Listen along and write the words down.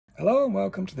Hello and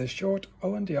welcome to this short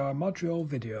O&DR Modurol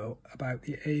video about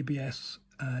the ABS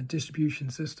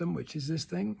distribution system, which is this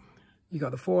thing. You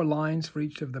got the 4 lines for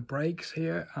each of the brakes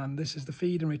here, and this is the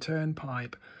feed and return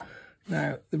pipe.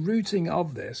 Now, the routing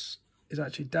of this is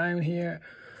actually down here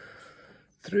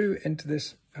through into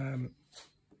this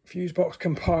fuse box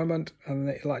compartment, and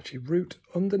it'll actually route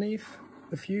underneath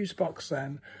the fuse box,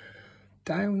 then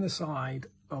down the side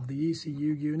of the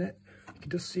ECU unit. You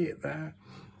can just see it there.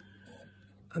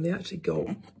 And they actually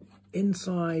go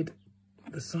inside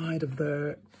the side of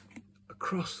the,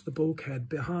 across the bulkhead,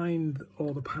 behind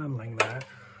all the paneling there,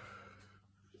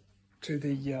 to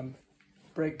the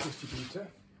brake distributor,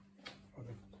 or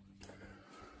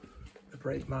the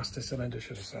brake master cylinder,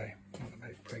 should I say, not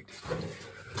the brake distributor.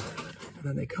 And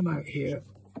then they come out here,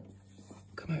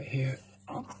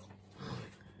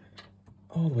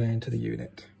 all the way into the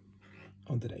unit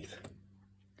underneath.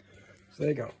 So there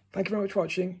you go. Thank you very much for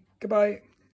watching. Goodbye.